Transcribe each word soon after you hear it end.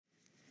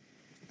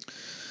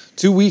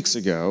2 weeks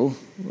ago,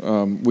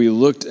 we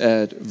looked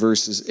at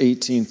verses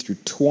 18 through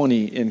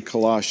 20 in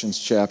Colossians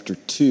chapter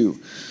 2.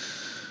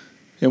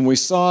 And we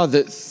saw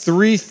that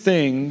three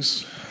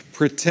things,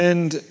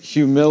 pretend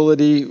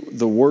humility,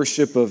 the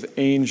worship of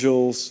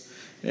angels,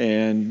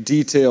 and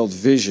detailed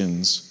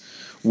visions,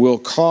 will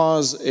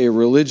cause a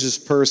religious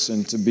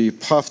person to be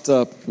puffed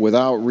up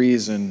without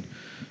reason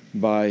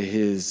by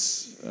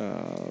his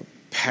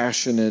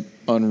passionate,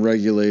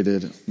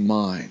 unregulated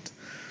mind.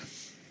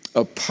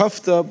 A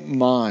puffed up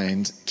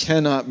mind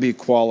cannot be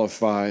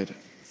qualified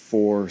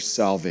for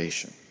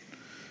salvation.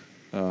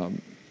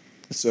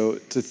 So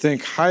to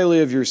think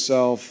highly of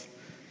yourself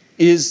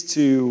is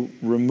to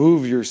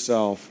remove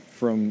yourself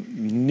from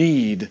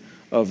need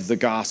of the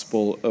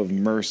gospel of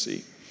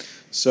mercy.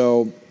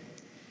 So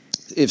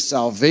if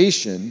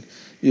salvation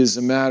is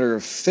a matter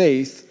of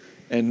faith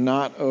and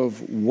not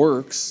of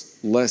works,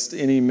 lest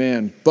any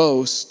man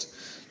boast,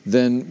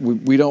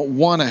 then we don't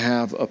want to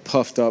have a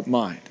puffed up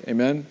mind.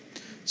 Amen?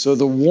 So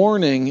the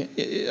warning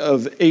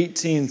of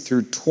 18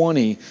 through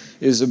 20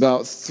 is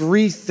about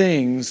three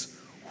things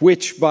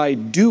which by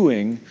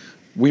doing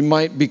we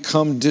might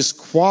become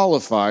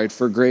disqualified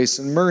for grace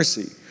and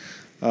mercy.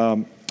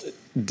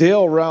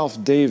 Dale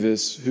Ralph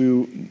Davis,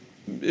 who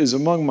is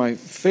among my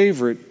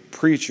favorite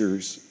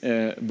preachers,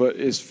 but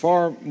is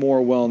far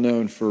more well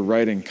known for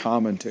writing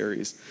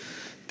commentaries.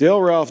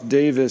 Dale Ralph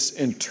Davis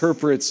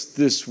interprets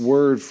this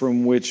word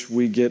from which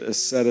we get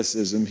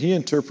asceticism. He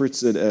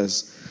interprets it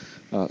as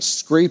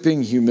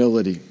scraping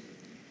humility,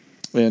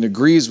 and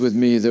agrees with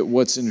me that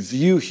what's in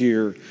view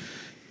here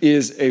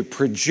is a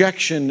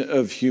projection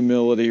of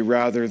humility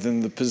rather than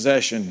the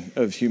possession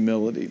of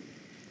humility.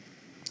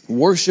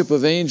 Worship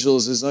of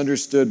angels is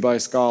understood by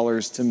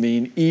scholars to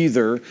mean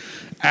either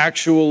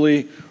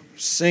actually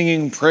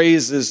singing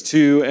praises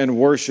to and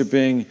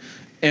worshiping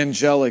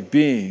angelic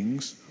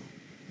beings,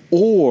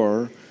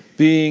 or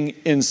being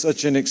in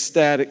such an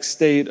ecstatic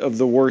state of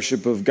the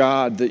worship of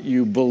God that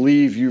you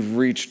believe you've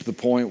reached the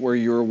point where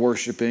you're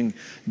worshiping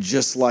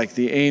just like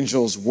the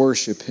angels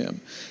worship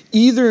him.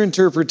 Either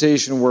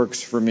interpretation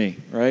works for me,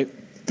 right?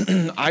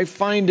 I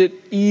find it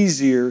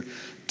easier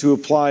to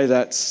apply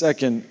that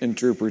second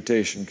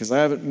interpretation because I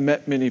haven't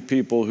met many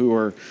people who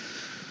are,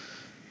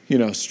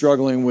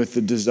 struggling with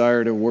the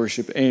desire to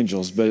worship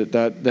angels, but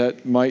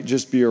that might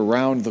just be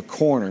around the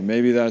corner.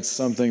 Maybe that's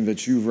something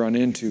that you've run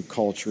into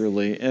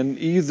culturally. And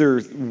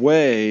either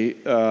way,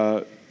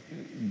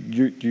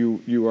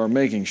 you are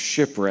making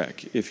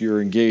shipwreck if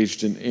you're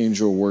engaged in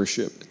angel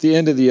worship. At the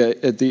end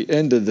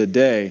of the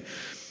day,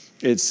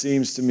 it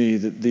seems to me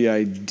that the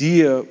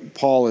idea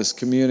Paul is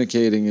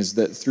communicating is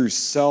that through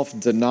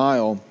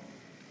self-denial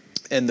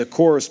and the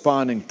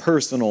corresponding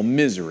personal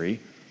misery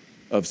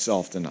of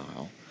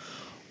self-denial,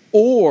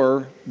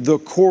 or the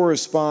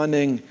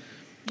corresponding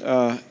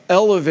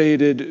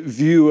elevated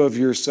view of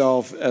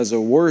yourself as a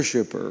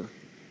worshiper,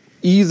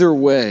 either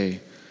way,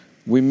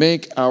 we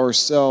make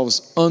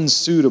ourselves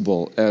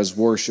unsuitable as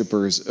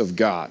worshipers of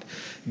God.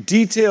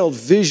 Detailed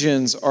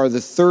visions are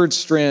the third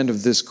strand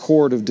of this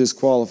cord of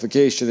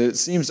disqualification. It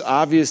seems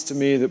obvious to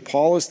me that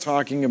Paul is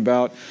talking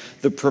about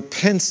the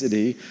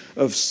propensity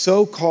of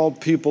so-called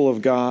people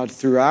of God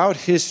throughout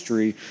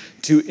history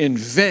to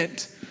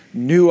invent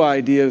new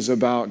ideas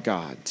about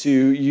God, to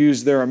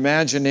use their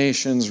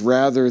imaginations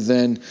rather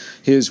than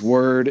his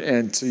word,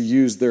 and to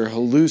use their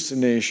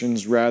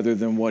hallucinations rather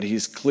than what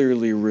he's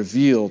clearly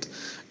revealed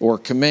or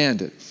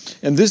commanded.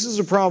 And this is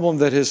a problem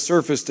that has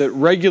surfaced at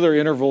regular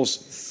intervals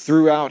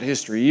throughout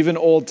history, even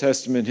Old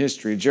Testament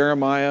history.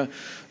 Jeremiah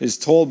is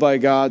told by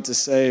God to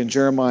say in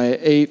Jeremiah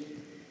 8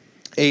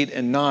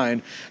 and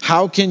 9,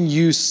 how can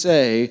you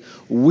say,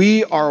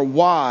 we are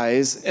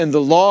wise and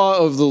the law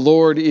of the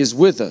Lord is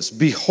with us?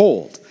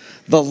 Behold,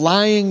 the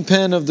lying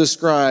pen of the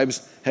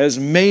scribes has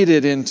made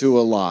it into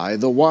a lie.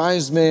 The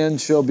wise man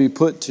shall be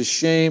put to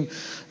shame.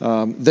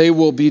 They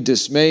will be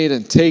dismayed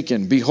and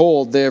taken.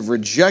 Behold, they have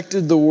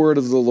rejected the word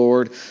of the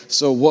Lord,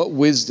 so what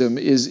wisdom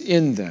is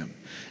in them?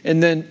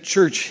 And then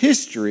church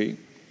history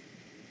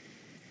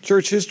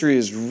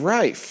is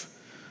rife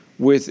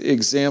with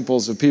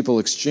examples of people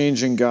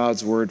exchanging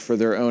God's word for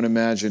their own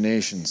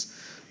imaginations,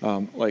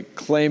 like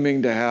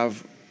claiming to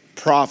have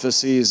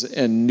prophecies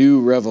and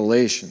new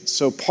revelations.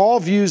 So Paul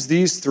views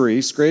these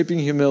three, scraping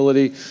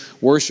humility,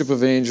 worship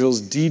of angels,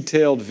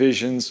 detailed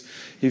visions,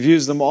 he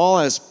views them all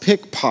as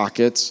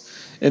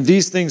pickpockets, and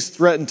these things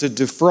threaten to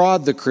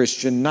defraud the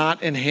Christian,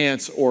 not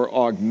enhance or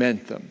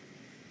augment them.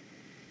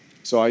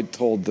 So I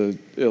told the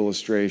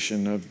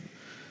illustration of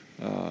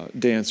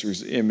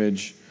Dancer's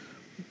Image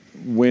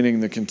winning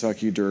the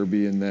Kentucky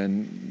Derby and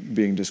then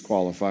being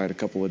disqualified a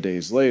couple of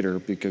days later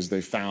because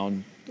they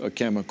found a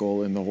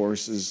chemical in the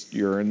horse's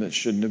urine that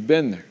shouldn't have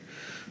been there.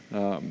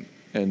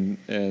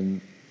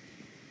 And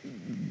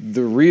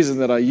the reason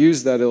that I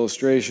use that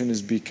illustration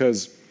is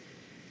because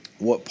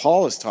what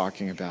Paul is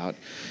talking about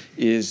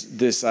is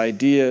this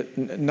idea,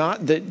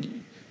 not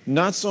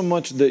so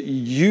much that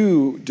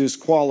you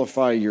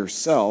disqualify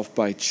yourself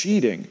by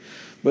cheating,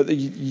 but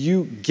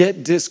you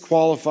get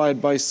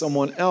disqualified by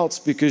someone else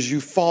because you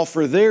fall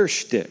for their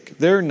shtick,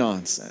 their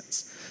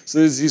nonsense. So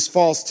there's these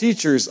false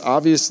teachers,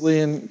 obviously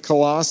in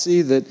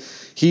Colossae, that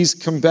he's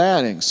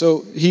combating.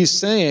 So he's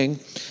saying,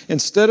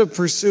 instead of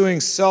pursuing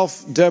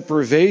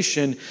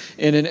self-deprivation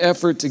in an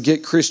effort to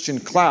get Christian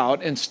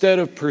clout, instead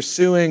of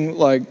pursuing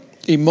like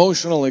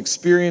emotional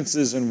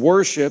experiences and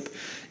worship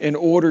in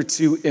order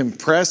to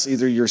impress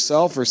either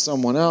yourself or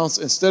someone else,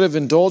 instead of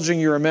indulging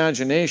your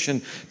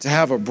imagination to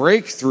have a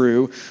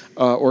breakthrough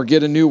or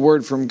get a new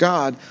word from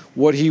God,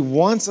 what he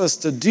wants us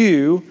to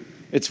do,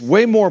 it's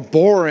way more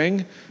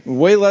boring,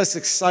 way less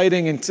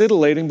exciting and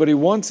titillating, but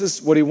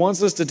what he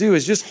wants us to do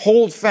is just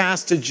hold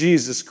fast to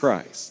Jesus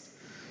Christ.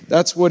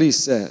 That's what he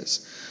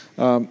says.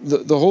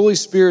 The Holy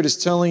Spirit is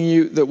telling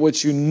you that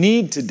what you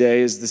need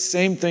today is the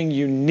same thing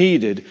you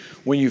needed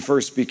when you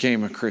first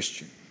became a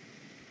Christian.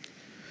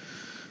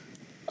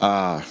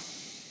 I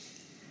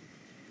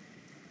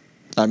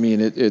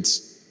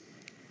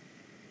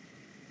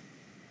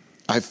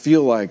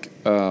feel like,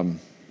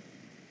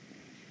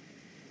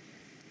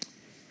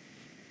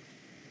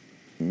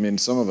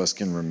 some of us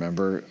can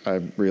remember. I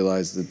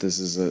realize that this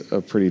is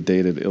a pretty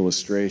dated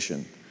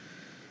illustration.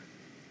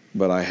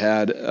 But I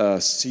had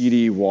a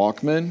CD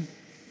Walkman,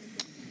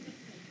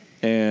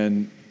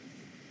 and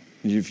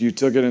if you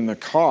took it in the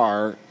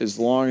car, as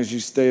long as you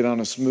stayed on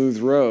a smooth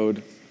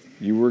road,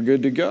 you were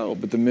good to go.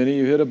 But the minute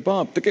you hit a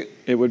bump,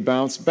 it would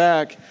bounce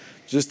back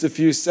just a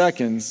few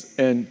seconds.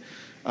 And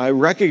I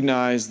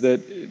recognize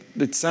that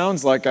it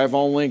sounds like I've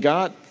only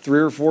got 3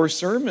 or 4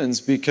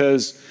 sermons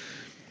because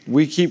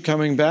we keep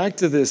coming back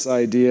to this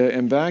idea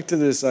and back to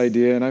this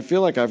idea. And I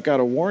feel like I've got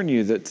to warn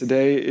you that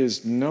today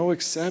is no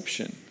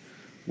exception.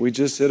 We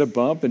just hit a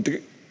bump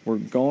and we're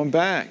going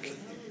back.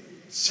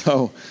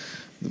 So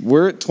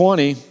we're at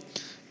 20.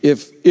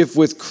 If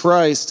with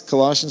Christ,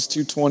 Colossians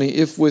 2:20,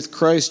 if with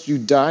Christ you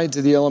died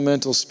to the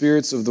elemental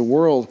spirits of the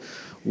world,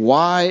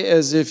 why,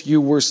 as if you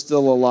were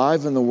still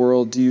alive in the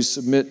world, do you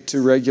submit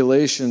to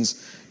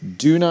regulations,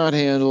 do not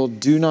handle,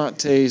 do not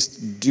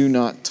taste, do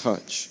not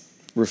touch,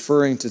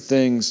 referring to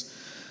things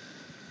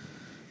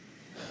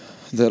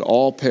that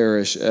all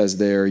perish as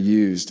they are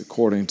used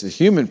according to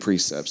human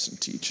precepts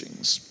and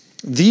teachings.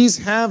 These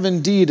have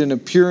indeed an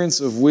appearance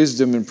of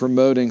wisdom in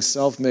promoting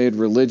self-made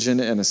religion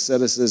and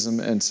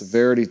asceticism and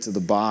severity to the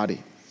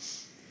body,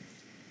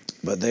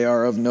 but they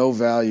are of no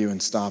value in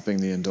stopping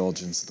the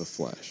indulgence of the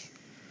flesh.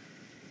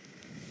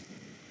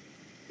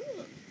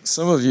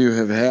 Some of you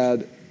have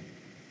had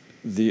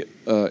the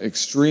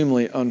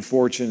extremely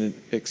unfortunate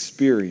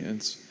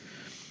experience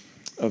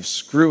of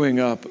screwing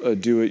up a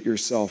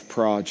do-it-yourself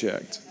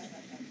project.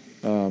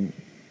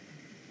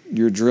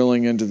 You're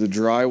drilling into the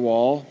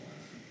drywall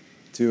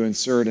to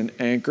insert an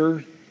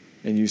anchor,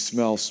 and you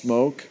smell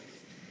smoke,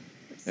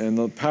 and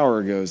the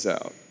power goes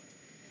out.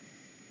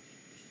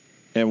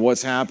 And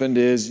what's happened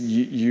is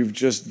you've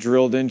just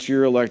drilled into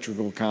your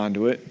electrical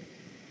conduit.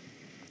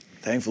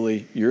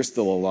 Thankfully, you're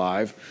still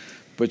alive,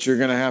 but you're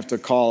going to have to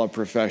call a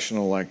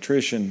professional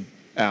electrician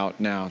out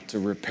now to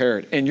repair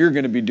it. And you're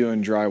going to be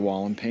doing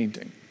drywall and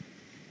painting.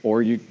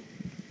 Or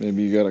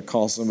maybe you got to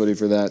call somebody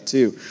for that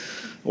too.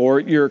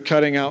 Or you're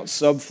cutting out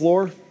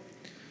subfloor.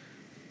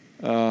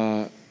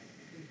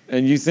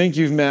 And you think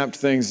you've mapped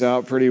things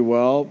out pretty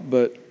well,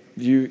 but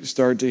you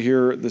start to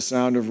hear the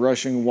sound of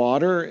rushing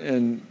water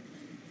and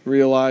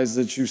realize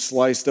that you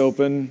sliced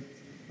open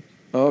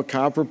a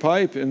copper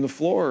pipe in the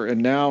floor.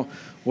 And now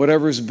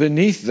whatever's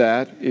beneath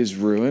that is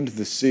ruined,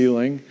 the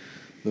ceiling,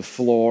 the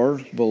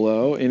floor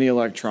below, any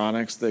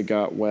electronics that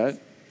got wet.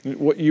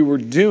 What you were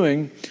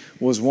doing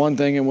was one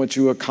thing, and what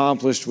you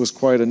accomplished was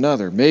quite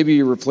another. Maybe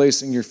you're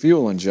replacing your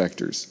fuel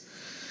injectors,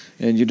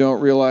 and you don't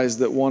realize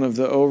that one of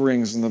the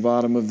O-rings in the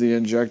bottom of the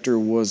injector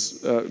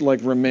was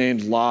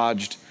remained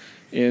lodged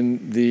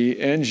in the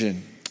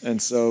engine.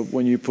 And so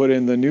when you put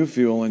in the new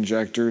fuel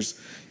injectors,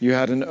 you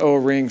had an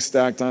O-ring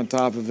stacked on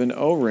top of an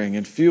O-ring,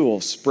 and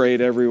fuel sprayed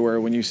everywhere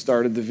when you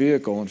started the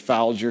vehicle and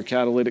fouled your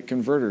catalytic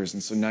converters.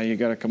 And so now you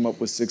got to come up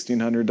with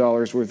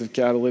 $1,600 worth of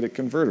catalytic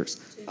converters.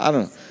 I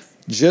don't know.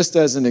 Just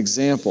as an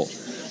example.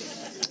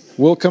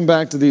 We'll come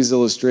back to these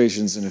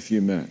illustrations in a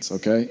few minutes,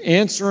 okay?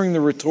 Answering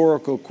the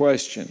rhetorical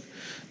question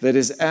that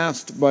is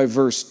asked by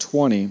verse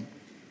 20,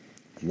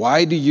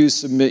 why do you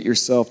submit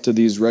yourself to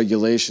these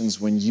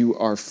regulations when you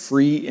are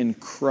free in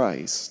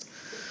Christ,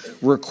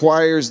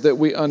 requires that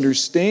we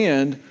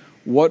understand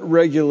what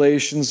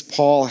regulations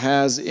Paul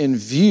has in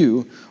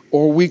view,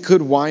 or we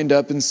could wind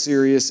up in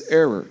serious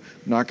error.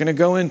 I'm not going to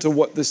go into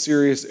what the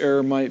serious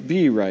error might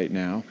be right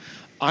now.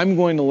 I'm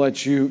going to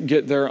let you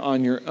get there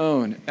on your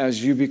own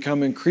as you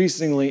become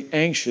increasingly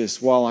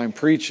anxious while I'm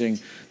preaching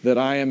that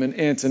I am an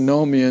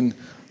antinomian,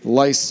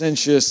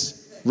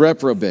 licentious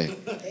reprobate.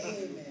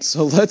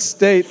 So let's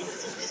state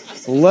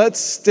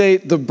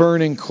the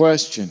burning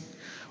question.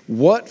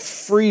 What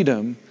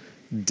freedom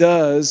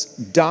does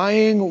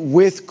dying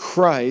with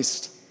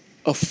Christ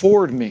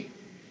afford me?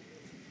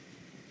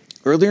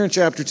 Earlier in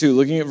chapter 2,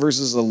 looking at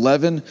verses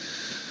 11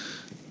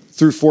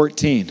 through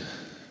 14.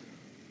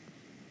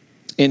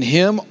 In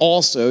him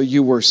also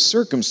you were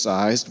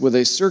circumcised with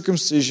a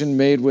circumcision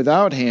made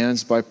without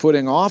hands by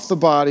putting off the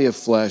body of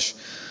flesh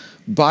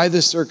by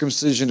the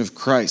circumcision of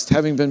Christ,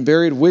 having been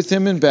buried with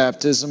him in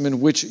baptism, in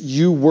which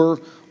you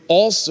were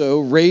also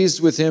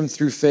raised with him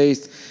through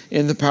faith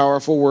in the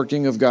powerful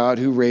working of God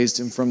who raised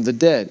him from the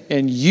dead.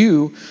 And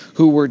you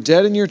who were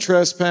dead in your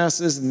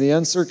trespasses and the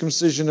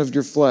uncircumcision of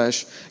your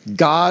flesh,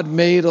 God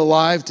made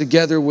alive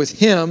together with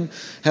him,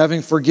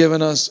 having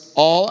forgiven us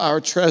all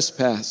our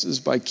trespasses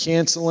by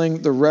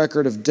canceling the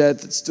record of debt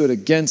that stood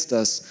against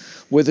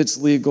us with its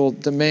legal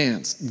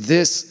demands.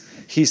 This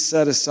he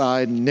set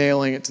aside,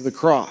 nailing it to the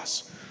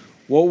cross.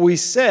 What we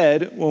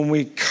said when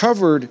we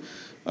covered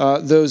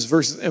those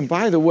verses, and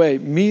by the way,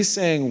 me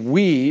saying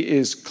we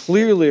is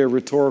clearly a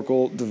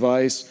rhetorical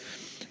device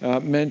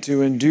meant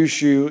to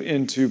induce you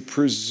into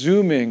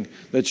presuming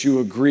that you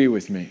agree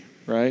with me,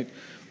 right?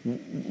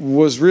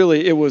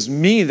 It was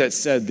me that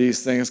said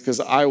these things because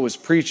I was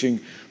preaching,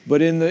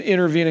 but in the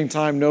intervening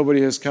time,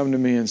 nobody has come to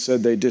me and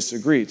said they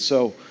disagreed.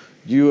 So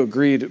you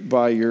agreed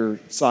by your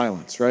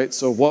silence, right?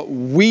 So what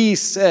we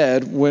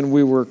said when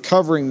we were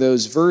covering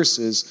those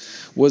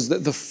verses was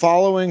that the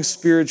following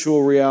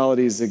spiritual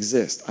realities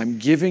exist. I'm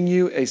giving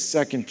you a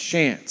second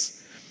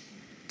chance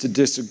to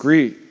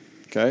disagree,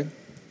 okay?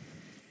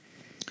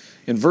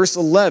 In verse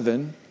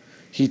 11,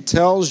 he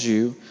tells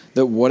you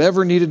that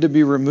whatever needed to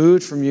be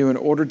removed from you in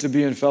order to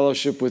be in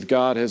fellowship with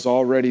God has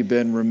already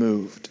been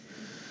removed,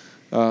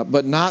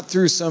 but not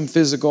through some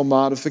physical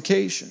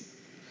modification.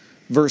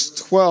 Verse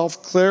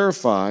 12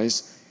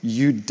 clarifies,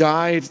 you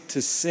died to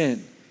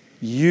sin.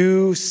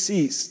 You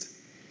ceased.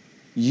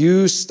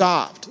 You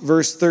stopped.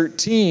 Verse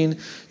 13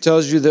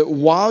 tells you that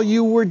while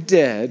you were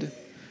dead,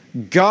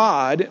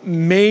 God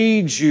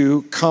made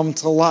you come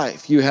to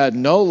life. You had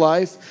no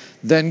life,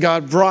 then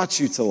God brought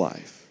you to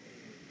life.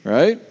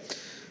 Right?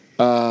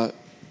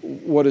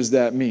 What does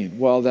that mean?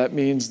 Well, that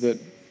means that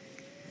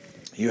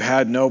you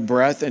had no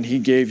breath and he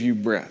gave you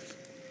breath.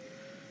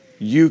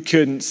 You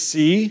couldn't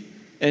see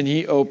and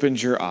he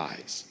opened your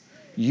eyes.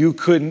 You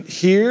couldn't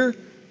hear,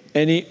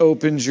 and he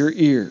opened your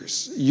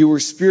ears. You were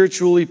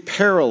spiritually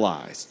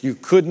paralyzed. You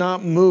could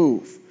not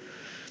move,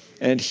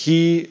 and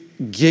he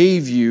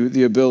gave you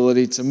the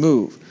ability to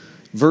move.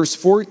 Verse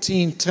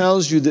 14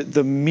 tells you that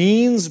the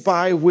means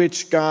by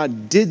which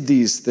God did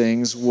these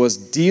things was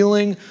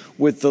dealing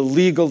with the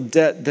legal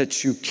debt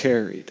that you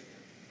carried.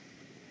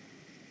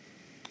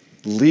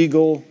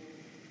 Legal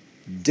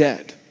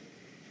debt.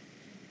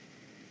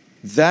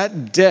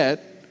 That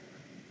debt,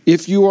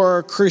 if you are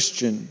a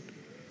Christian,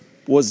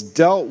 was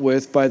dealt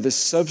with by the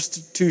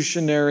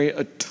substitutionary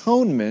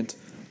atonement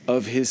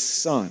of his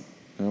Son.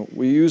 Now,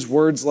 we use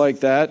words like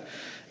that,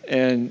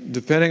 and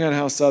depending on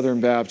how Southern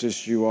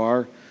Baptist you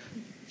are,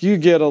 you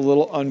get a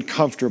little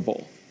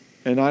uncomfortable.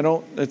 And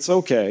it's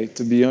okay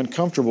to be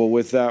uncomfortable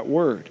with that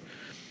word.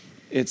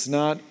 It's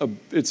not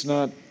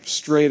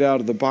straight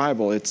out of the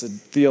Bible. It's a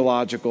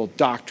theological,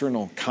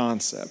 doctrinal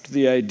concept.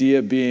 The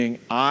idea being,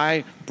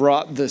 I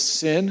brought the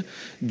sin,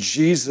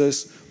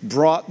 Jesus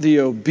brought the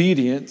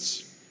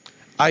obedience.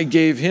 I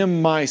gave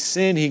him my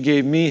sin, he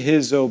gave me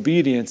his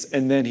obedience,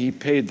 and then he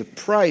paid the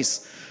price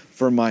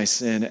for my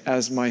sin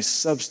as my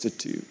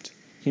substitute.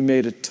 He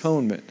made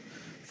atonement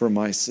for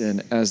my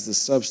sin as the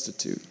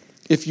substitute.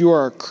 If you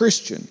are a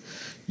Christian,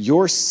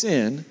 your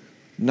sin,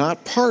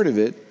 not part of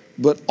it,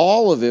 but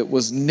all of it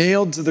was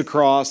nailed to the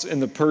cross in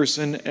the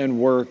person and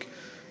work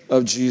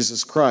of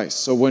Jesus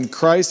Christ. So when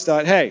Christ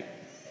died, hey,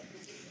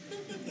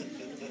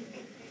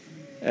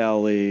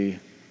 Ellie,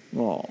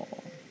 oh,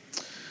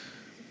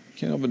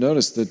 can't help but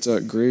notice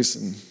that Grace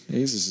and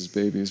Jesus'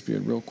 baby is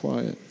being real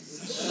quiet.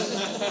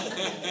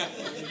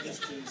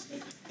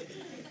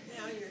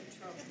 Now you're in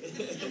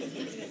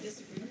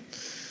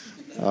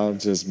trouble. I'm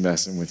just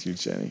messing with you,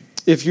 Jenny.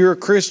 If you're a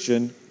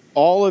Christian,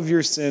 all of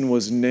your sin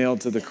was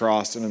nailed to the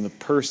cross and in the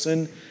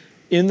person,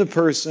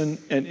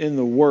 and in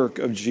the work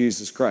of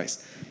Jesus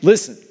Christ.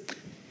 Listen,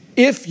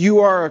 if you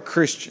are a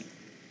Christian,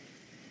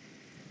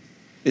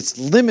 it's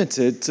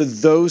limited to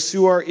those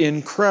who are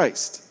in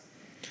Christ.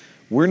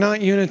 We're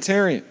not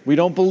Unitarian. We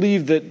don't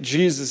believe that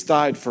Jesus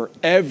died for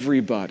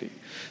everybody.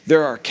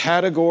 There are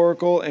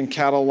categorical and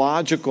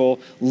catalological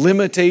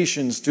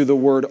limitations to the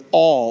word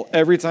all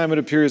every time it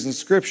appears in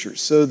Scripture.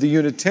 So the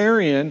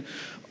Unitarian,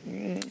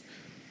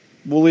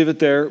 we'll leave it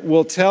there,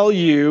 will tell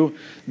you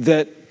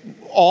that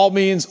all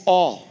means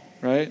all,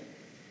 right?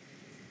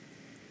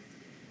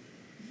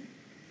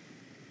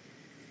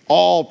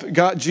 All,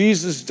 God,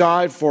 Jesus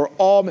died for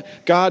all men.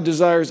 God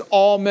desires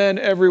all men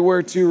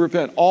everywhere to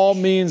repent. All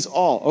means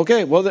all.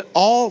 Okay, well, then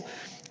all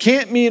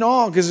can't mean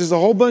all because there's a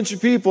whole bunch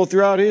of people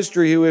throughout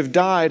history who have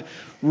died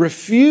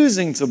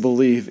refusing to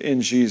believe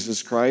in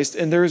Jesus Christ,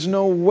 and there's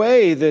no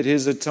way that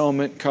his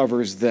atonement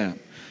covers them.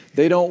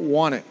 They don't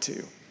want it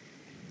to.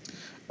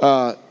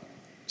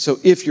 So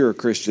if you're a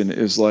Christian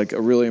is like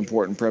a really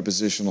important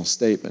prepositional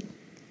statement,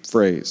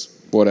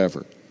 phrase,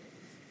 whatever.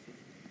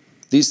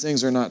 These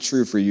things are not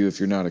true for you if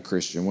you're not a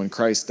Christian. When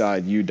Christ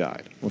died, you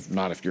died. Well,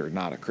 not if you're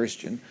not a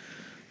Christian.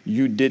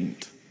 You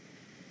didn't.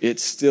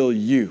 It's still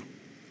you.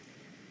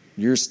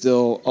 You're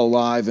still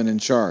alive and in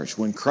charge.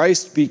 When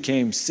Christ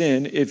became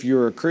sin, if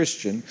you're a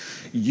Christian,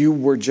 you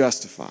were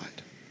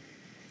justified.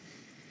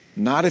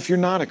 Not if you're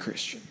not a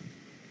Christian.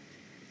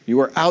 You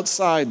are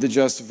outside the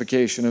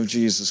justification of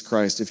Jesus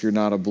Christ if you're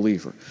not a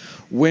believer.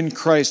 When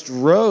Christ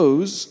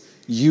rose,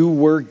 you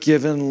were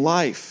given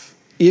life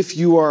if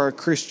you are a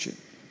Christian.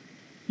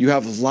 You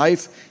have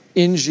life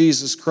in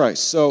Jesus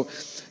Christ. So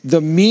the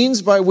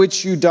means by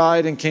which you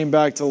died and came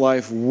back to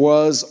life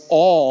was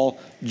all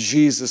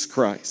Jesus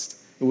Christ.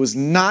 It was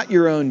not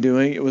your own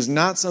doing. It was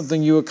not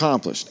something you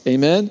accomplished.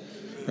 Amen?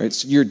 Right,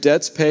 so your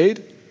debt's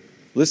paid.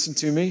 Listen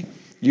to me.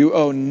 You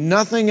owe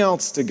nothing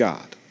else to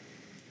God.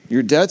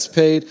 Your debt's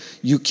paid.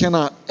 You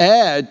cannot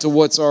add to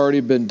what's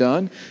already been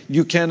done.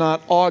 You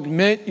cannot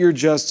augment your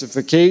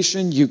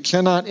justification. You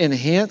cannot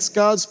enhance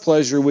God's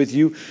pleasure with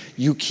you.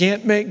 You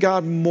can't make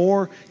God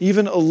more,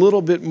 even a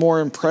little bit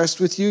more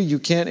impressed with you. You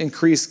can't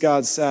increase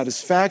God's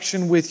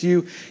satisfaction with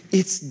you.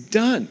 It's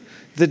done.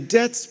 The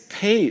debt's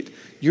paid.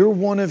 You're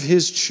one of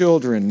His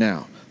children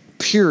now,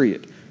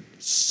 period.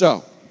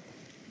 So,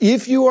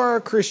 if you are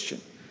a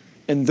Christian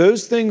and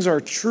those things are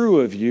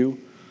true of you,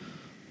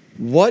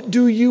 what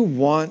do you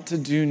want to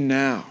do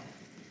now?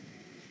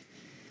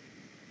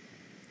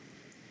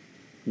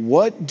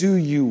 What do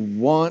you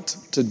want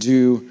to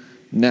do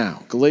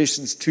now?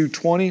 Galatians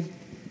 2:20,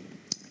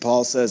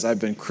 Paul says, I've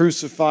been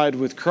crucified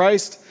with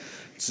Christ.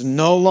 It's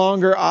no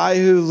longer I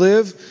who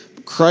live,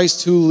 but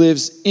Christ who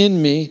lives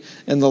in me.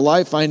 And the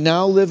life I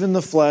now live in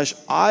the flesh,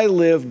 I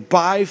live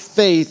by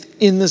faith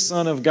in the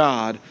Son of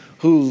God,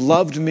 who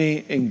loved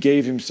me and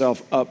gave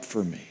Himself up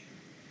for me.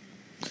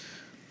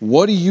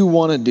 What do you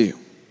want to do?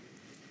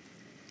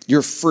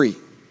 You're free.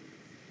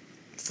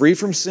 Free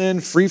from sin,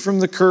 free from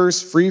the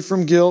curse, free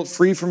from guilt,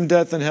 free from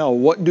death and hell.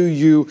 What do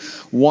you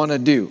want to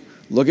do?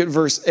 Look at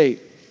verse 8.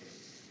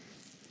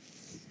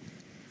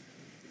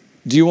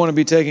 Do you want to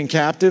be taken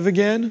captive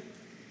again?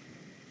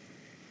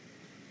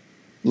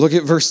 Look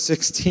at verse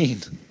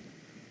 16.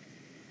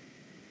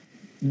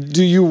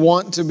 Do you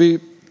want to be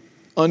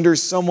under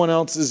someone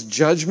else's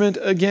judgment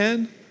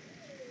again?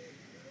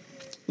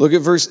 Look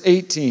at verse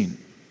 18.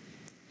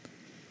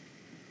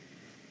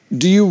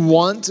 Do you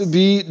want to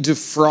be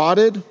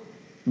defrauded,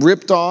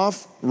 ripped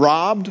off,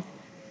 robbed? All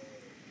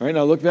right,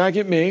 now look back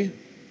at me.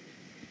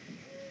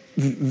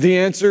 The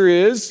answer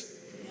is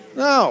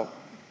no.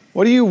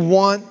 What do you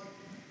want?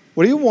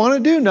 What do you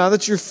want to do now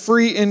that you're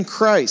free in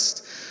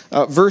Christ?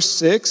 Verse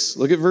 6,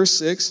 look at verse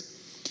 6.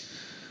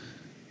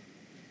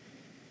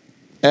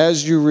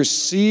 As you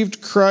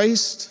received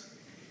Christ,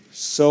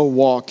 so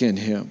walk in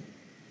Him.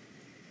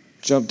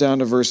 Jump down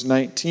to verse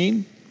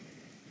 19.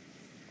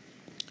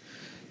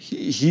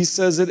 He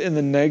says it in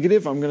the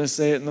negative. I'm going to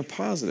say it in the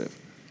positive.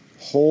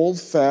 Hold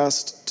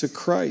fast to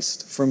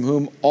Christ, from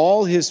whom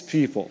all His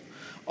people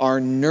are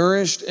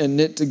nourished and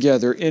knit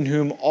together, in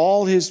whom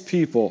all His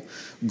people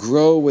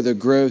grow with a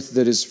growth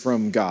that is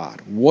from God.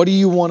 What do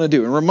you want to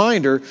do? And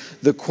reminder,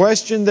 the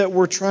question that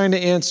we're trying to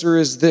answer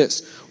is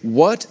this: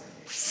 what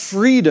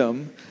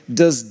freedom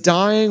does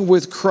dying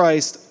with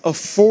Christ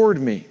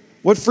afford me?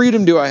 What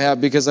freedom do I have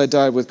because I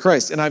died with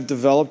Christ? And I've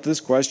developed this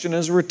question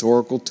as a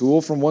rhetorical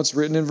tool from what's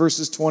written in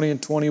verses 20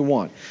 and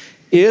 21.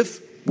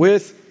 If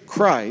with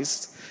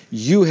Christ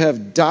you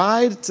have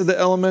died to the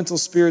elemental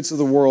spirits of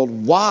the world,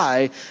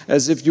 why,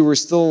 as if you were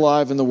still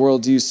alive in the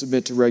world, do you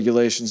submit to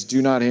regulations?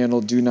 Do not handle,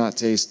 do not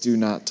taste, do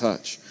not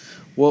touch.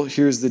 Well,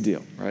 here's the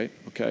deal, right?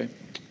 Okay.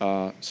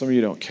 Some of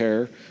you don't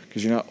care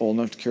because you're not old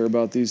enough to care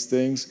about these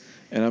things,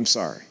 and I'm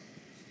sorry.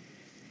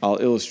 I'll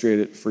illustrate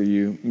it for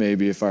you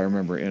maybe if I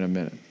remember in a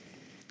minute.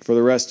 For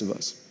the rest of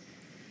us,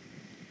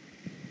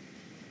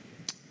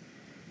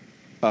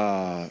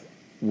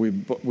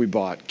 we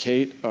bought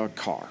Kate a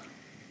car.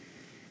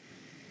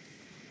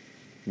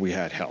 We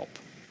had help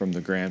from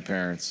the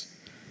grandparents.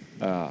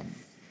 But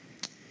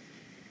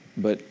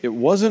it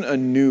wasn't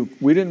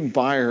we didn't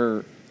buy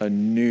her a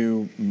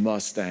new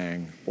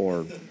Mustang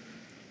or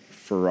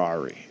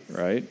Ferrari,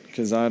 right?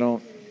 Because I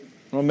don't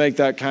make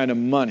that kind of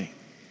money.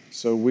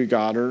 So we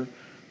got her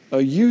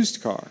a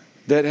used car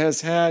that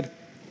has had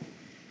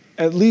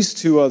at least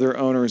 2 other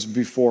owners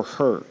before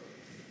her,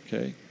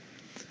 okay?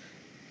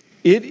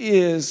 It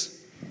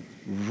is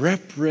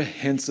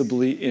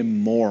reprehensibly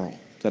immoral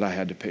that I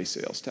had to pay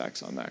sales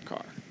tax on that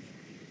car.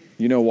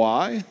 You know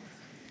why?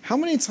 How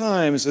many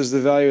times has the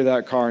value of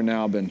that car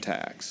now been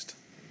taxed?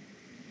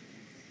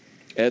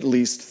 At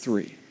least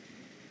 3.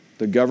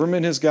 The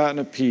government has gotten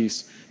a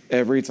piece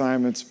every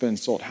time it's been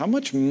sold. How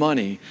much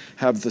money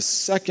have the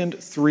second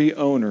 3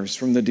 owners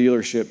from the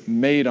dealership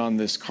made on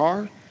this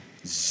car?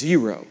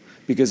 0.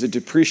 Because it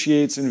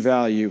depreciates in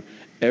value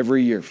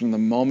every year from the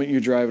moment you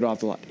drive it off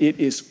the lot. It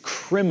is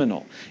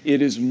criminal.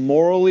 It is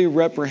morally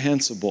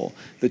reprehensible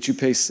that you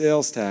pay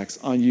sales tax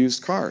on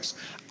used cars.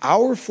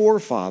 Our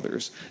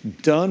forefathers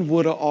done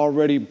would have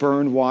already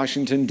burned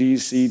Washington,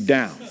 D.C.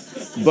 down.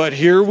 But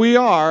here we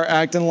are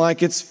acting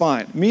like it's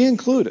fine, me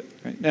included.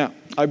 Right? Now,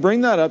 I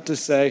bring that up to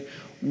say,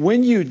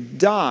 when you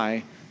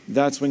die,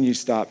 that's when you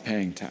stop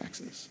paying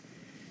taxes.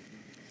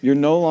 You're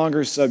no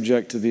longer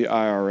subject to the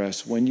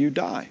IRS when you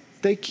die.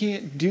 They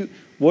can't do,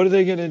 what are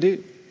they going to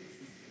do?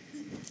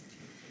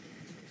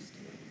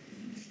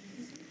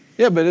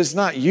 Yeah, but it's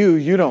not you.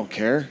 You don't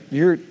care.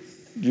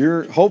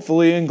 You're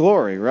hopefully in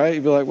glory, right?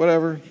 You'd be like,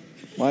 whatever,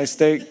 my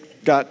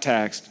estate got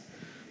taxed.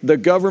 The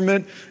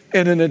government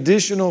and an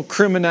additional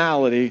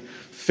criminality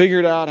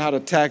figured out how to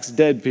tax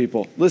dead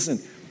people.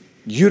 Listen,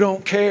 you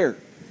don't care.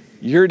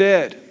 You're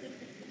dead.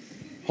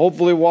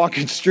 Hopefully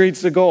walking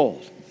streets of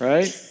gold,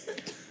 right?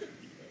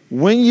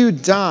 When you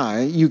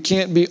die, you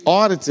can't be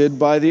audited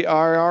by the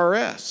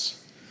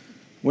IRS.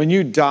 When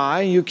you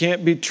die, you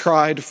can't be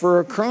tried for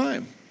a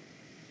crime.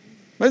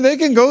 They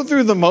can go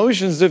through the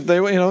motions if they,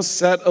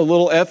 set a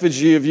little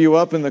effigy of you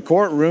up in the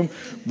courtroom,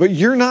 but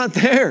you're not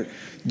there.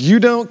 You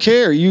don't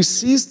care. You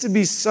cease to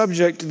be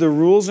subject to the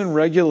rules and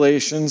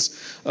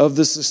regulations of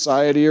the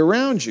society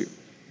around you.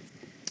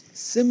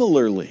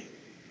 Similarly,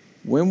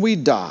 when we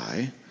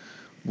die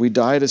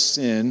to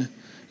sin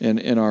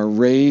and are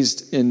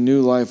raised in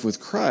new life with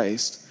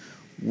Christ,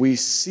 we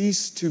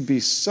cease to be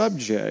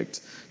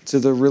subject to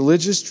the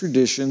religious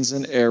traditions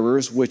and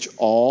errors which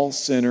all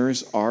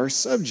sinners are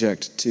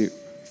subject to.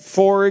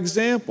 For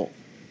example,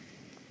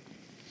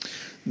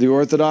 the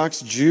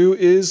Orthodox Jew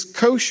is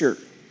kosher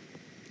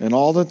and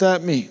all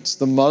that means.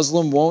 The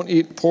Muslim won't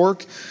eat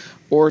pork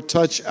or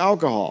touch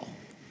alcohol.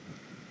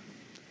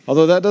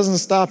 Although that doesn't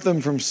stop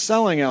them from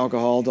selling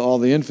alcohol to all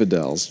the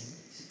infidels.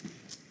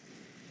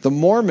 The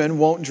Mormon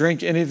won't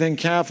drink anything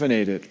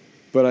caffeinated,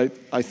 but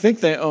I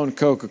think they own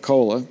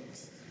Coca-Cola.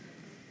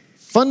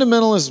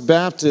 Fundamentalist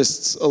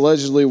Baptists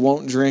allegedly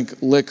won't drink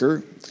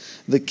liquor.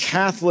 The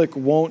Catholic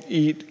won't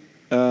eat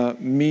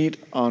meat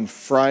on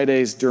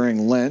Fridays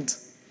during Lent.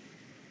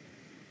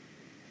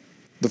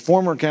 The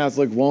former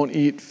Catholic won't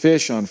eat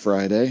fish on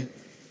Friday.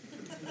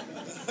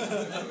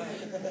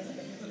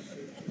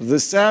 The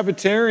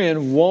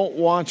Sabbatarian won't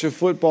watch a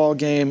football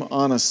game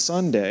on a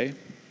Sunday.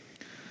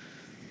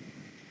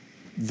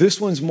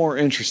 This one's more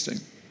interesting.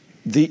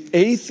 The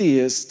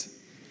atheist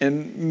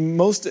and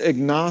most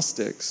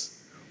agnostics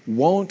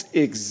won't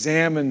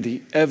examine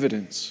the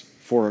evidence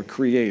for a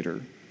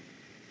creator.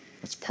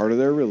 That's part of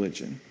their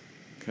religion.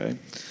 Okay.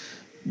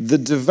 The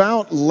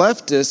devout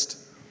leftist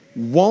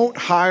won't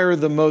hire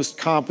the most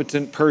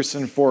competent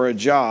person for a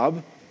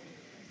job.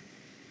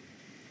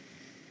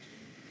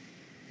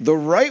 The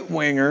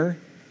right-winger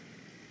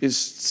is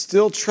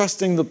still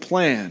trusting the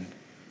plan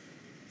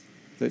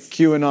that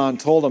QAnon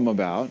told him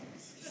about.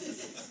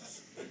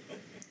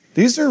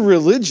 These are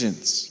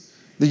religions.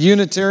 The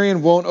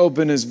Unitarian won't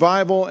open his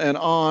Bible, and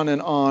on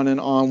and on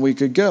and on we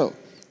could go.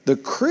 The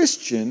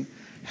Christian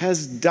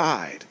has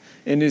died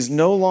and is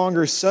no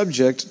longer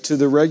subject to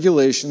the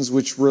regulations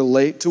which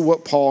relate to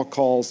what Paul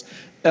calls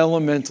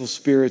elemental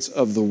spirits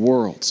of the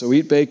world. So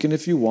eat bacon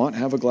if you want,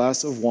 have a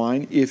glass of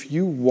wine if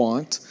you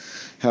want,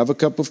 have a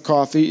cup of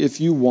coffee if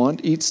you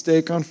want, eat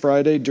steak on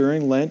Friday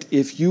during Lent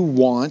if you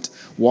want,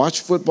 watch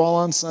football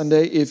on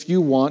Sunday if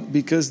you want,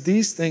 because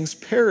these things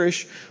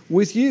perish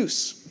with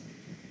use.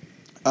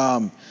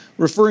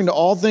 Referring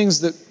to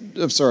things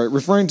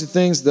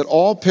that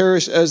all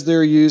perish as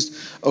they're used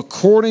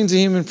according to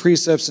human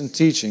precepts and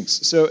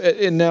teachings. So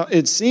now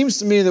it seems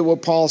to me that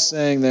what Paul's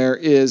saying there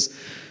is,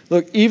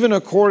 look, even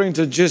according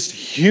to just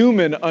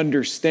human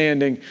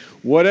understanding,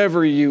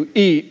 whatever you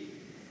eat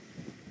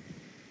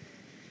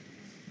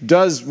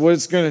does what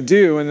it's going to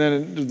do, and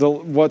then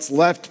what's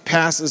left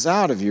passes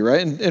out of you,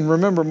 right? And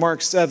remember Mark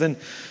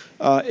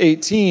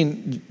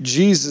 7:18,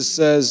 Jesus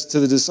says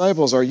to the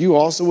disciples, are you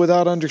also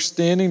without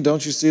understanding?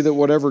 Don't you see that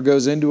whatever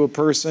goes into a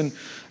person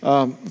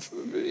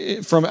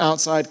from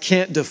outside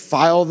can't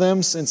defile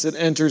them, since it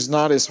enters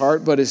not his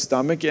heart but his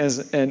stomach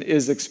and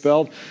is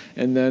expelled?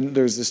 And then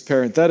there's this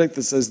parenthetic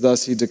that says,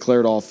 thus he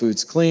declared all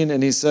foods clean.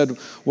 And he said,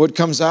 what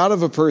comes out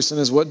of a person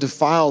is what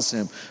defiles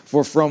him.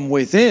 For from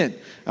within,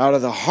 out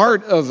of the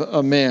heart of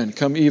a man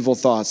come evil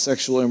thoughts,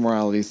 sexual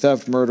immorality,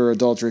 theft, murder,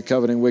 adultery,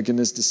 coveting,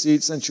 wickedness,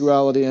 deceit,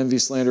 sensuality, envy,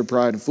 slander,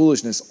 pride, and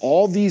foolishness.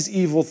 All these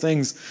evil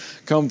things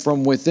come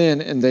from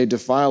within and they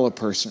defile a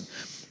person.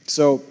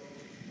 So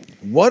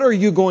what are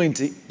you going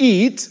to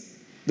eat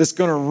that's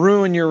going to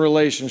ruin your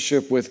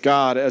relationship with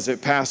God as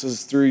it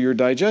passes through your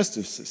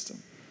digestive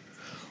system?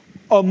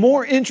 A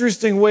more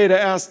interesting way to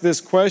ask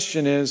this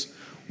question is,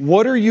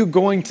 what are you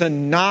going to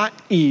not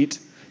eat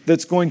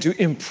that's going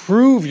to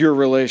improve your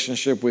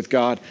relationship with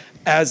God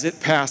as it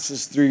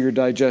passes through your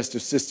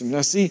digestive system?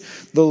 Now see,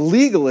 the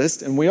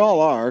legalist, and we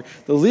all are,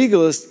 the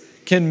legalist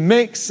can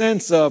make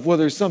sense of, well,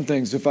 there's some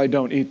things, if I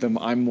don't eat them,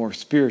 I'm more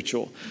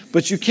spiritual.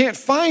 But you can't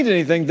find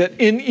anything that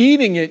in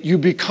eating it, you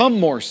become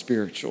more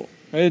spiritual.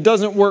 It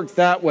doesn't work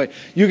that way.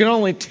 You can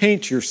only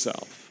taint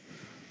yourself.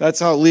 That's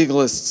how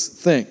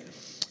legalists think.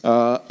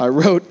 I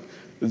wrote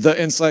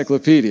the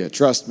encyclopedia,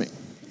 trust me.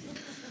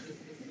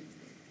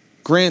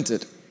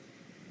 Granted,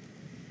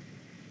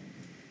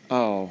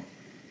 not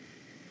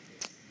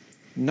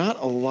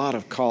a lot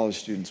of college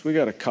students. We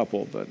got a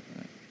couple, but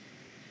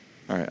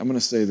all right, I'm going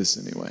to say this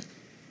anyway.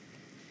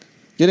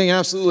 Getting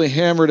absolutely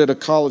hammered at a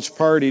college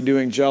party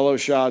doing Jell-O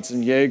shots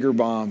and Jaeger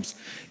bombs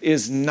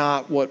is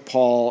not what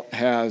Paul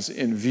has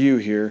in view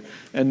here,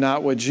 and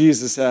not what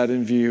Jesus had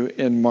in view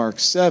in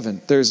Mark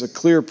 7. There's a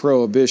clear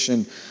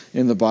prohibition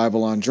in the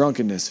Bible on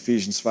drunkenness.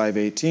 Ephesians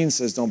 5:18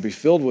 says, don't be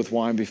filled with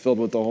wine, be filled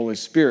with the Holy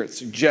Spirit,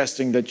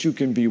 suggesting that you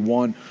can be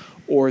one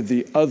or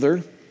the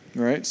other,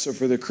 right? So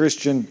for the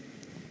Christian,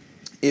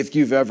 if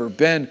you've ever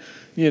been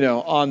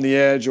on the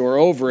edge or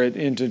over it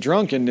into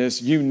drunkenness,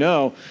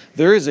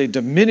 there is a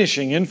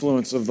diminishing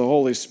influence of the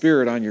Holy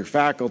Spirit on your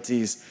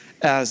faculties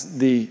as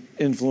the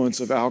influence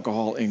of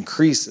alcohol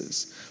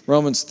increases.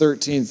 Romans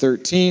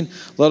 13:13,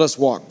 let us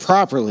walk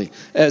properly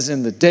as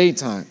in the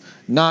daytime,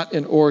 not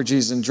in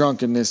orgies and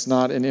drunkenness,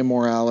 not in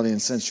immorality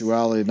and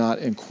sensuality, not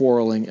in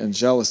quarreling and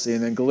jealousy.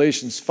 And then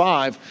Galatians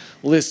 5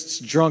 lists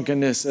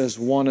drunkenness as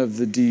one of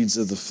the deeds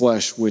of the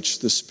flesh, which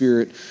the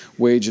Spirit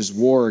wages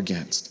war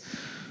against.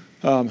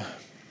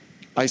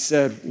 I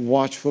said,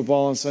 watch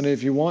football on Sunday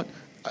if you want.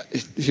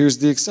 Here's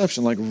the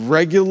exception. Like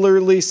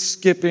regularly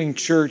skipping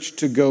church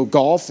to go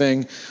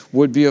golfing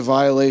would be a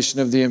violation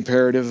of the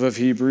imperative of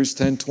Hebrews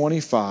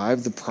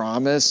 10:25, the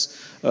promise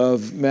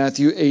of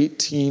Matthew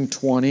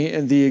 18:20,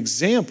 and the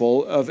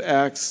example of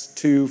Acts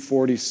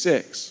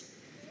 2:46.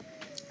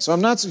 So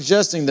I'm not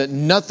suggesting that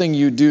nothing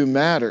you do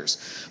matters,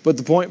 but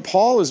the point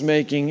Paul is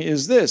making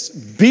is this: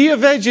 be a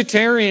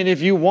vegetarian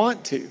if you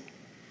want to.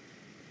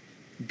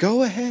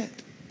 Go ahead.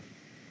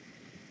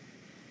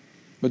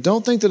 But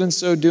don't think that in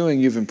so doing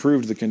you've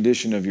improved the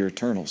condition of your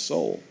eternal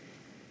soul.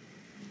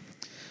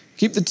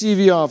 Keep the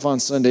TV off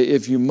on Sunday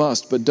if you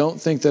must, but don't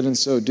think that in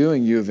so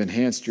doing you have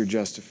enhanced your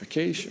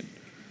justification.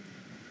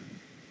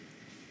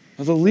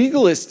 Now, the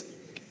legalist,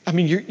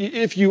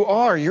 if you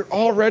are, you're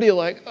already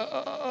like,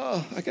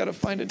 I got to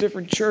find a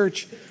different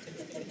church.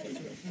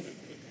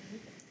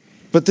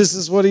 But this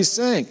is what he's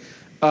saying.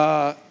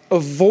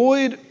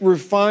 Avoid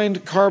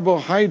refined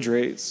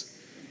carbohydrates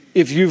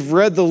if you've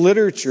read the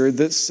literature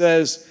that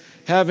says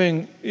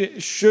having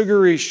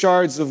sugary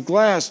shards of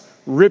glass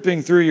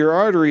ripping through your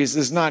arteries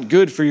is not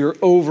good for your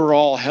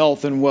overall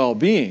health and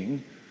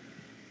well-being.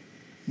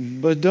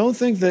 But don't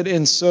think that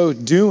in so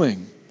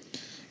doing,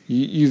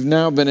 you've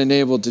now been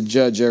enabled to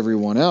judge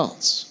everyone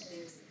else.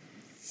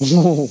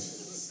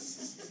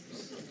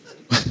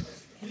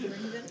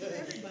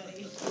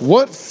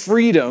 What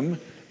freedom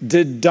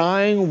did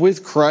dying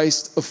with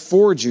Christ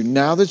afford you?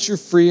 Now that you're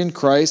free in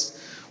Christ,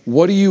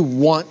 what do you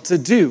want to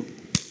do?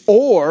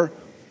 Or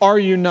are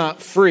you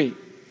not free?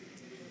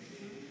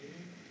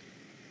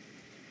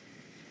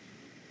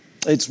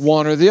 It's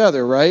one or the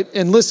other, right?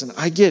 And listen,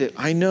 I get it.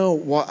 I know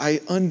why.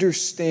 I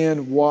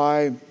understand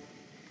why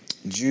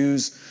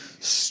Jews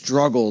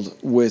struggled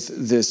with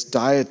this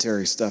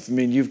dietary stuff.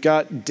 You've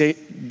got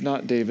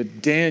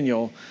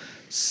Daniel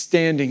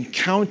standing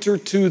counter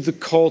to the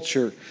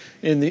culture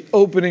in the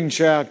opening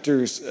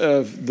chapters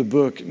of the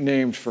book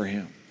named for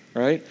him,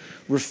 right?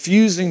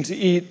 Refusing to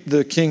eat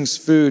the king's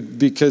food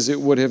because it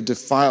would have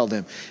defiled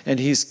him. And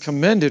he's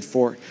commended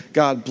for it.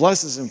 God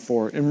blesses him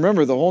for it. And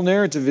remember, the whole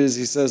narrative is,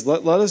 he says,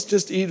 let us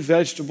just eat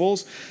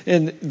vegetables.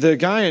 And the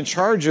guy in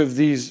charge of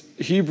these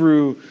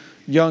Hebrew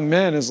young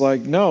men is like,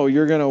 no,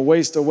 you're going to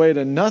waste away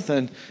to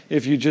nothing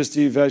if you just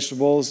eat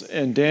vegetables.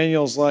 And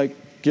Daniel's like,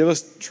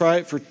 try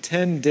it for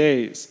 10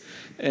 days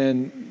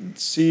and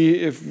see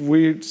if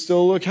we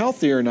still look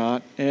healthy or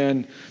not.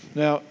 And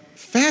now,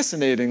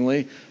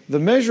 fascinatingly, the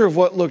measure of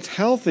what looked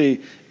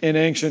healthy in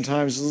ancient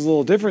times is a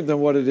little different than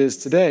what it is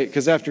today.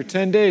 Because after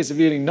 10 days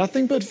of eating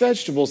nothing but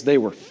vegetables, they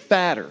were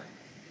fatter.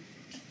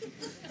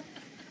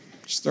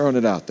 Just throwing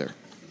it out there.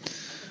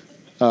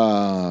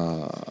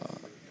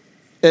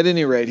 At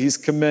any rate, he's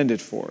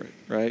commended for it,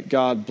 right?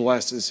 God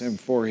blesses him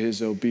for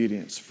his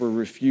obedience, for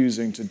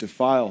refusing to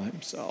defile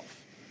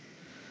himself.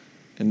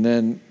 And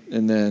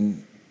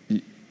then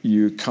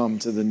you come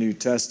to the New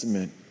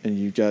Testament and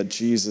you got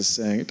Jesus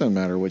saying, it doesn't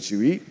matter what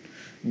you eat.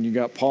 And you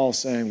got Paul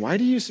saying, why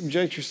do you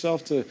subject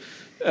yourself to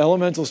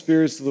elemental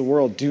spirits of the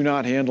world? Do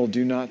not handle,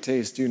 do not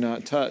taste, do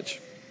not touch.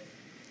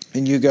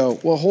 And you go,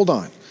 well, hold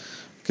on.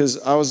 Because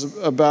I was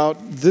about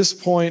this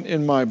point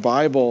in my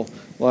Bible,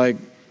 like,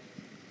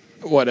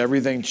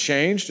 everything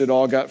changed? It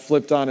all got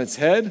flipped on its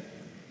head?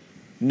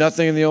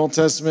 Nothing in the Old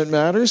Testament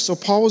matters? So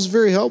Paul was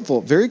very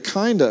helpful, very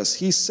kind to us.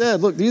 He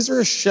said, look, these are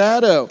a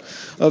shadow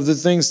of the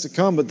things to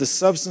come, but the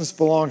substance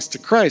belongs to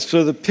Christ.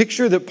 So the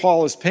picture that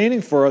Paul is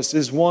painting for us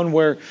is one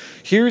where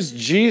here's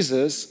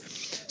Jesus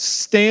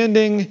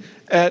standing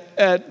at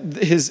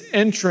his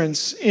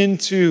entrance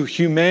into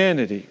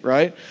humanity,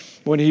 right?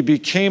 When he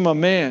became a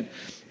man.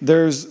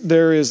 There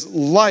is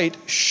light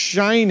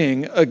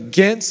shining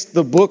against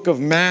the book of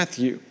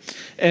Matthew.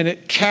 And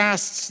it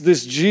casts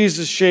this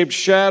Jesus-shaped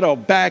shadow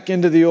back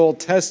into the Old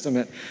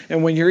Testament.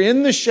 And when you're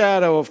in the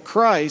shadow of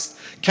Christ,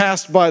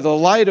 cast by the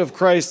light of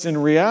Christ in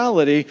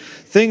reality,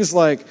 things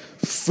like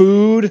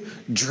food,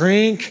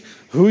 drink,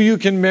 who you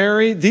can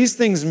marry, these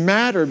things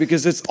matter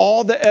because it's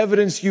all the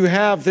evidence you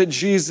have that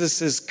Jesus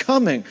is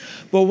coming.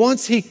 But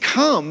once he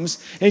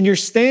comes and you're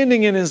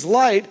standing in his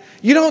light,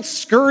 you don't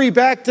scurry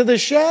back to the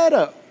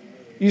shadow.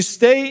 You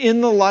stay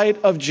in the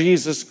light of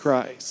Jesus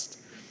Christ.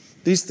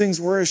 These things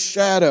were a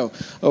shadow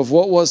of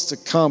what was to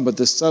come, but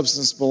the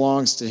substance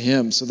belongs to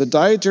him. So the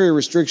dietary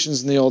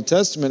restrictions in the Old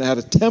Testament had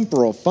a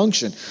temporal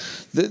function.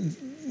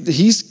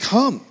 He's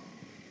come.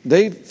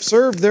 They've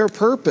served their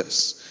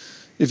purpose.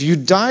 If you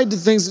died to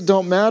things that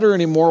don't matter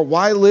anymore,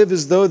 why live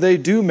as though they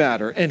do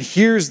matter? And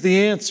here's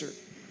the answer.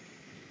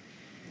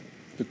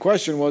 The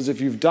question was,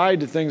 if you've died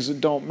to things that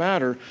don't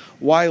matter,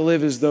 why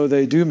live as though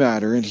they do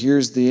matter? And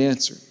here's the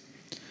answer.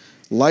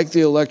 Like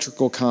the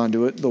electrical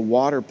conduit, the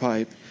water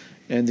pipe,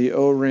 and the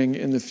O-ring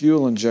in the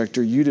fuel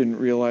injector, you didn't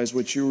realize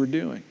what you were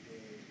doing.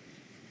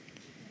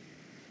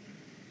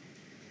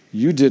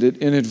 You did it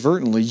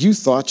inadvertently. You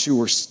thought you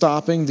were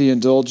stopping the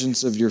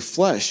indulgence of your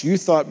flesh. You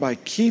thought by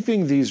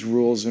keeping these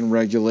rules and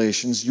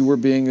regulations, you were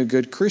being a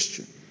good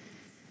Christian.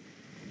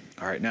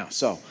 All right, now,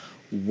 so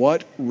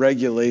what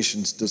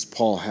regulations does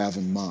Paul have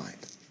in mind?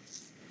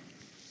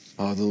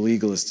 Oh, the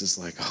legalist is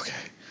like, okay,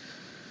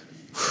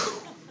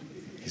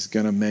 he's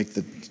going to make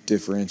the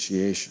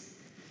differentiation.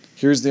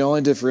 Here's the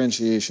only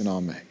differentiation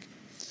I'll make.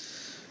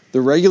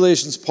 The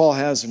regulations Paul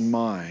has in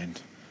mind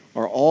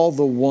are all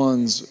the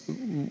ones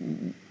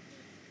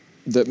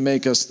that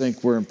make us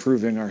think we're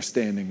improving our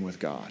standing with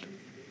God.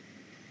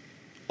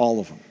 All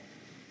of them.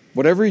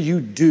 Whatever you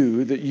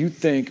do that you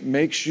think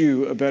makes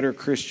you a better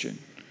Christian,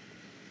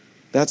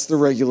 that's the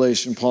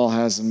regulation Paul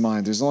has in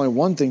mind. There's only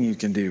one thing you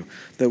can do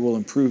that will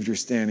improve your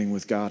standing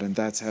with God, and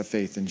that's have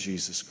faith in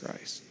Jesus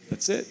Christ.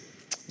 That's it.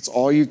 That's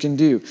all you can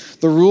do.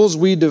 The rules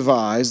we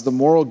devise, the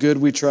moral good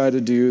we try to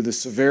do, the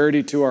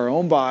severity to our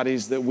own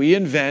bodies that we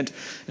invent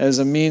as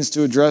a means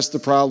to address the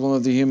problem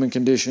of the human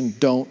condition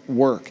don't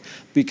work.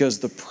 Because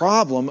the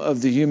problem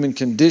of the human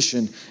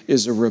condition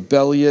is a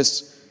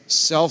rebellious,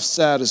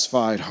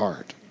 self-satisfied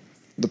heart.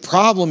 The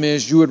problem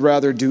is you would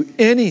rather do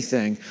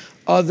anything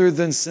other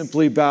than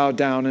simply bow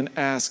down and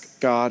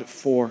ask God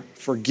for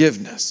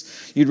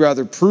forgiveness. You'd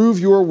rather prove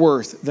your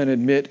worth than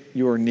admit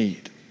your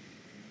need.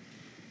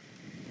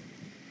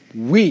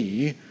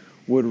 We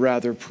would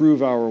rather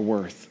prove our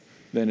worth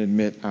than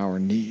admit our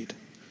need.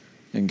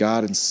 And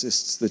God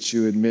insists that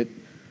you admit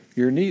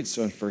your need.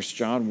 So in 1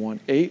 John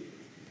 1:8,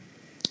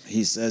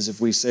 he says,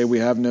 if we say we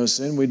have no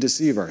sin, we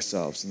deceive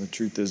ourselves and the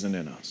truth isn't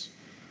in us.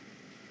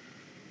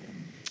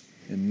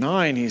 In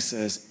 9, he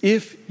says,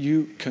 if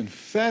you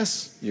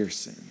confess your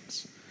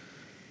sins,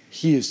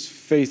 he is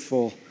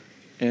faithful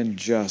and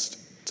just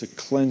to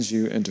cleanse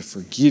you and to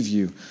forgive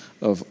you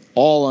of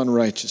all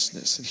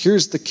unrighteousness. And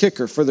here's the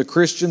kicker. For the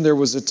Christian, there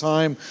was a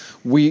time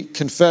we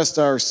confessed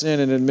our sin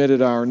and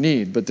admitted our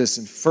need. But this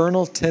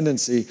infernal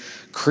tendency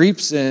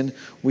creeps in.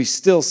 We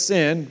still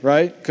sin,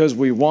 right? Because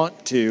we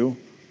want to,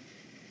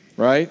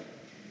 right?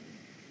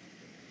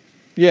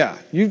 Yeah,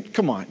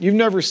 come on. You've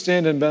never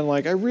sinned and been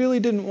like, I really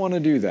didn't want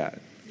to do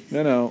that.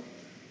 No.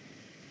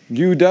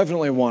 You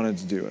definitely wanted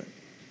to do it.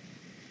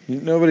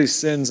 Nobody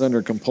sins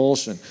under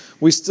compulsion.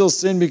 We still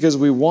sin because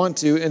we want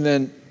to, and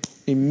then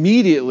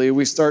immediately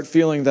we start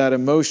feeling that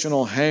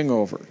emotional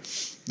hangover.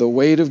 The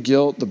weight of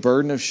guilt, the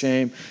burden of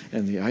shame,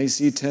 and the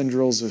icy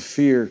tendrils of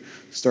fear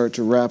start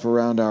to wrap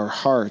around our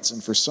hearts.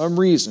 And for some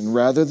reason,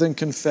 rather than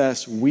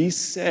confess, we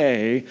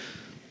say,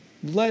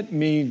 let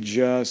me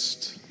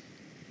just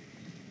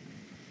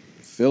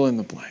fill in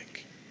the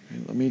blank.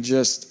 Let me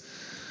just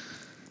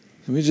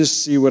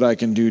see what I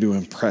can do to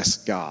impress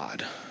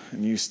God.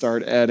 And you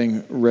start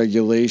adding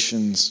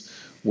regulations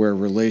where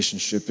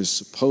relationship is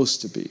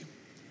supposed to be.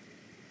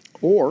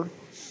 Or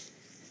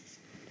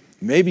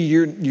maybe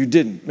you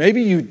didn't.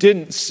 Maybe you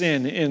didn't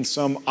sin in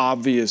some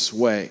obvious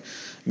way.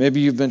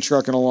 Maybe you've been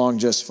trucking along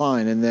just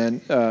fine, and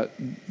then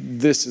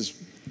this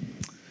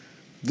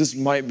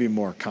might be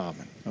more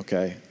common,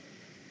 okay?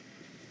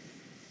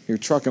 You're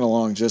trucking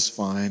along just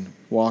fine,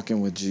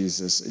 walking with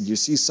Jesus, and you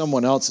see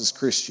someone else's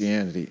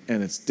Christianity,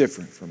 and it's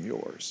different from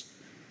yours.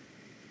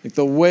 Like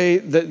the way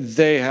that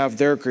they have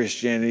their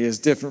Christianity is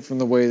different from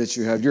the way that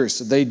you have yours.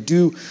 So they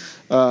do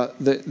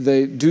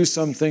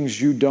some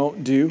things you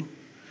don't do,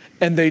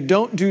 and they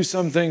don't do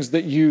some things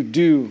that you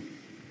do.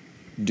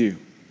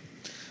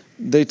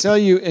 They tell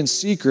you in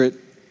secret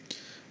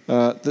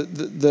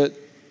that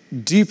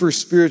deeper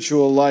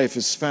spiritual life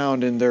is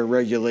found in their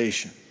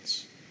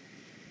regulations.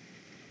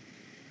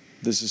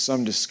 This is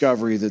some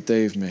discovery that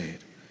they've made.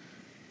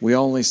 We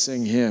only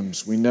sing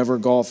hymns. We never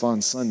golf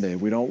on Sunday.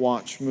 We don't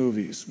watch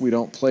movies. We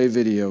don't play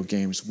video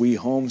games. We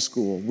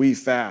homeschool. We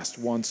fast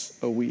once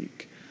a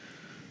week.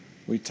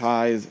 We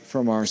tithe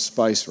from our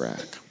spice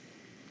rack.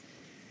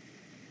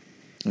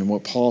 And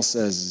what Paul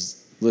says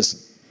is, listen,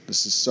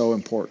 this is so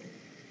important.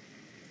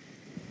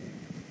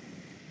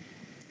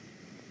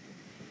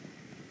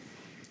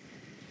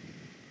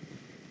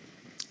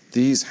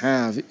 These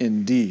have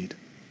indeed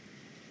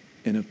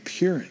an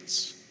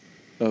appearance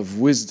of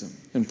wisdom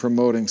in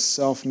promoting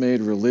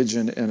self-made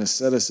religion and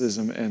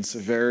asceticism and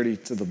severity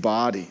to the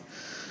body,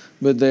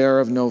 but they are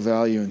of no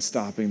value in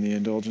stopping the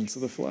indulgence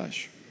of the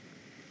flesh.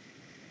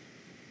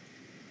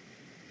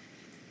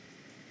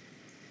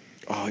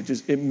 Oh,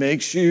 it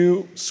makes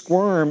you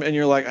squirm, and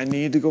you're like, I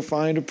need to go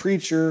find a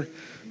preacher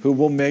who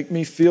will make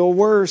me feel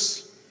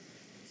worse.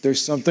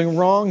 There's something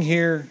wrong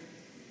here.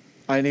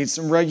 I need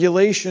some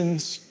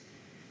regulations.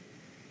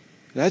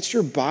 That's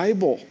your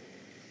Bible.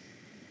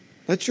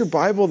 That's your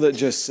Bible that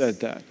just said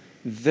that.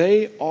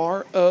 They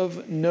are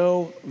of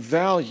no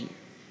value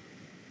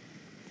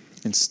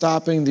in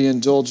stopping the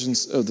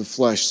indulgence of the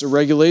flesh. So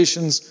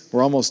regulations,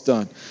 we're almost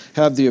done,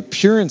 have the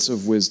appearance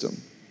of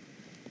wisdom.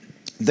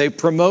 They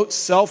promote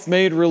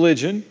self-made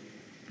religion.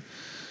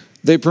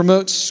 They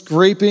promote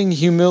scraping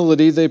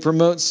humility. They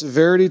promote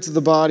severity to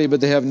the body, but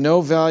they have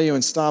no value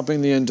in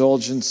stopping the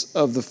indulgence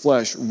of the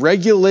flesh.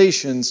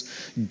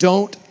 Regulations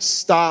don't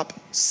stop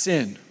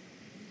sin.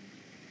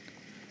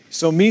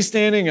 So me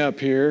standing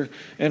up here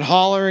and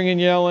hollering and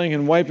yelling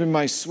and wiping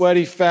my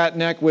sweaty fat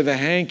neck with a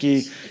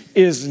hanky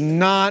is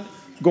not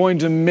going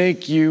to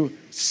make you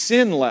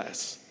sin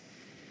less.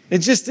 It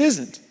just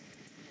isn't.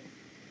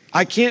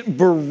 I can't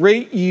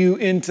berate you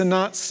into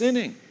not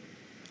sinning.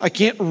 I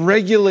can't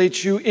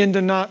regulate you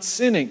into not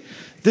sinning.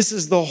 This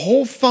is the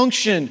whole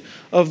function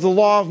of the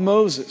law of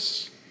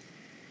Moses.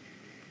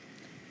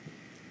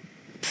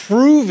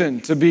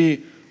 Proven to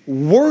be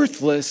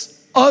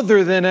worthless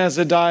other than as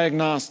a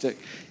diagnostic.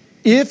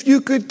 If you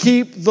could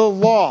keep the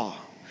law,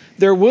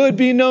 there would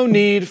be no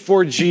need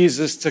for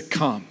Jesus to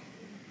come.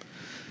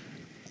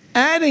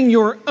 Adding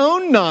your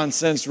own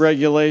nonsense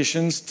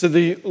regulations to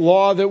the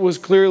law that was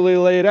clearly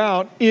laid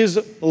out is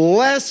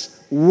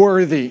less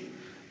worthy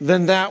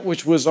than that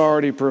which was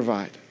already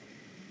provided.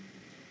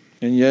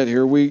 And yet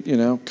here we,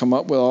 come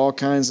up with all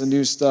kinds of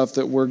new stuff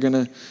that we're going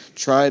to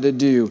try to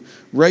do.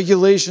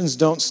 Regulations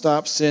don't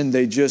stop sin.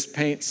 They just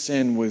paint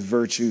sin with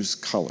virtue's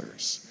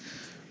colors.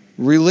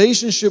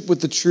 Relationship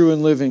with the true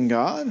and living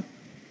God,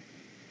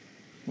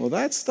 well,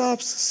 that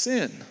stops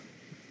sin.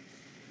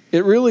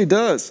 It really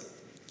does.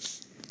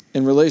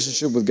 And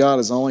relationship with God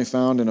is only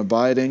found in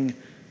abiding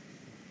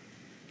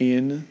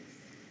in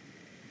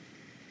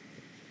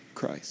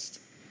Christ.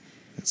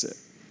 That's it.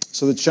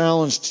 So the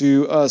challenge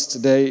to us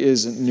today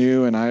isn't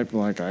new, and I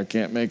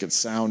can't make it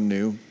sound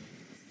new.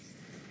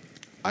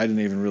 I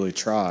didn't even really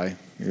try.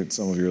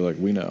 Some of you are like,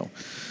 we know.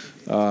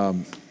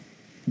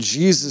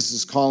 Jesus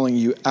is calling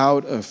you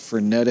out of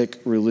frenetic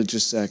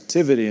religious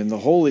activity, and the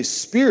Holy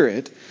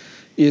Spirit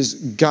is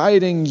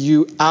guiding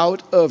you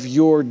out of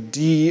your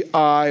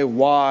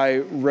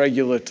DIY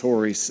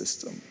regulatory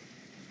system.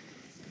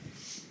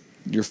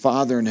 Your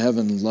Father in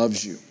heaven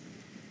loves you.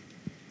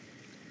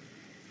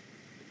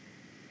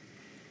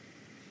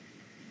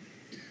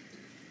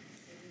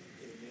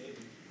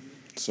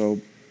 So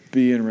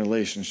be in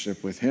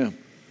relationship with Him.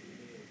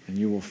 And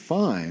you will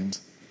find,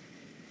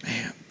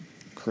 man,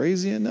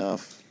 crazy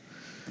enough,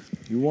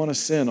 you want to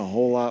sin a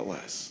whole lot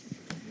less.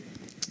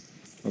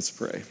 Let's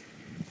pray.